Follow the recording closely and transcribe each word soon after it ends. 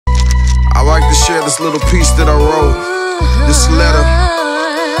I like to share this little piece that I wrote. This letter,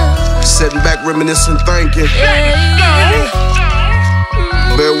 sitting back reminiscing, thinking.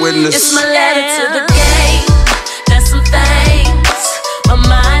 Bear witness. It's my letter to the game. There's some things my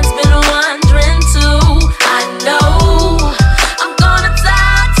mind's been wondering too. I know I'm gonna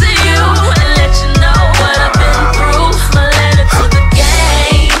talk to you and let you know what I've been through. My letter to the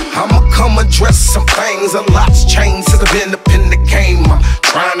game. I'ma come address some things. A lot's changed since I've been up in the game. I'm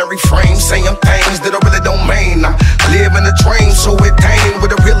trying to reframe, saying things that I really don't mean. I'm living a dream, so it ain't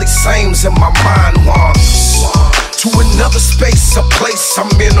what it really seems. And my mind wanders to another space, a place.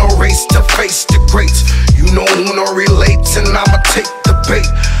 I'm in a race to face the greats. You know who no relates, and I'ma take the bait.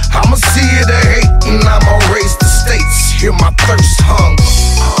 I'ma see it or hate, and I'ma raise the stakes. Hear my thirst hunger.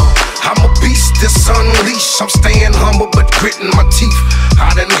 I'm a beast that's unleashed. I'm staying humble but gritting my teeth.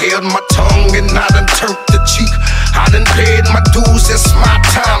 I done held my tongue and I done turned the cheek. I done paid my dues, it's my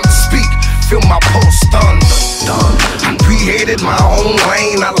time to speak. Feel my pulse thunder. I created my own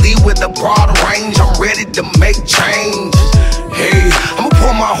lane. I lead with a broad range. I'm ready to make change. Hey, I'ma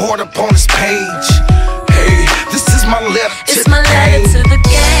pour my heart up on this page. Hey, this is my letter to It's my letter to the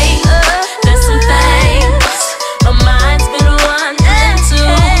game. There's some things my mind's been wondering too.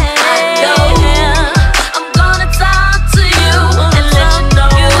 I know I'm gonna talk to you and let you know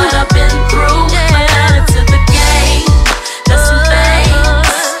what I've been through. My letter to the game. There's some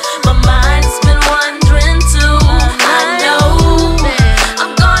things my mind's been wondering too. I know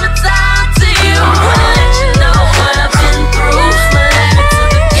I'm gonna talk to you and let you know what I've been through. My letter to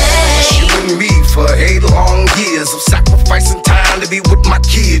the game. You and me for 8 long years of sacrificing time to be with my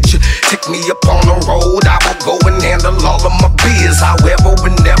kids. You take me up on the road, I will go and handle all of my biz. However,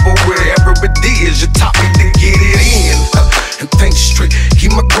 whenever, wherever it is, you taught me to get it in and think straight.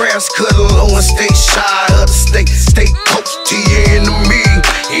 Keep my grass cut low and stay shy of the state. Stay close to your enemy.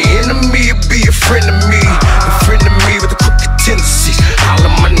 Your enemy will be a friend of me. A friend of me with a crooked tendency.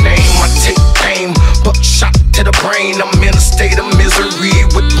 Holler my name, I take aim. Buckshot to the brain. I'm in a state of misery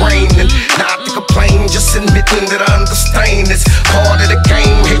with rain and not to complain. Just admitting that I understand it's part of the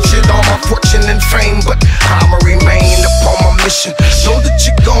game. Hatred all my fortune and fame, but I'ma remain upon my mission. Know that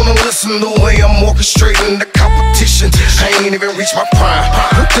you're gonna listen the way I'm orchestrating the competition. I ain't even reached my prime.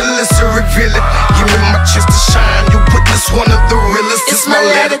 Let the listen reveal it. Give me my chance to shine. You witness one of the realest. It's my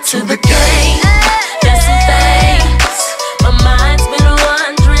letter to the game. There's some things my mind's been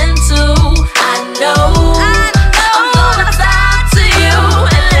wondering too. I know I'm gonna talk to you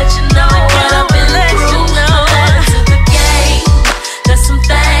and let you know what I've been through. My letter to the game. There's some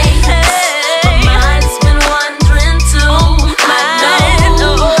things my mind's been wondering too. I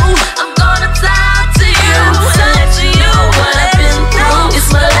know I'm gonna talk to you and let you know what I've been through. It's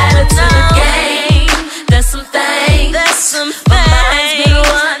my letter to the game. There's some things my mind's been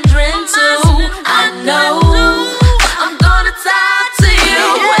wondering too. I know I'm gonna talk to you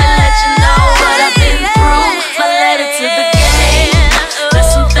and let you know what I've been through. My letter to the game. There's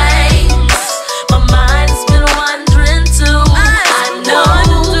some things my mind's been wondering too. I know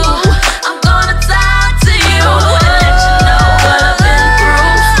I'm gonna talk to you and let you know what I've been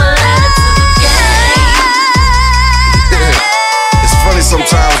through. My letter to the game. It's funny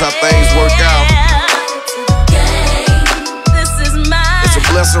sometimes how things work out. This is mine. It's a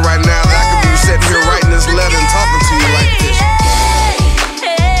blessing right now that I can be sitting here writing this letter and talking to you like this.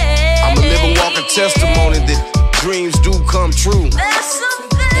 I'm a living, walking testimony that dreams do come true.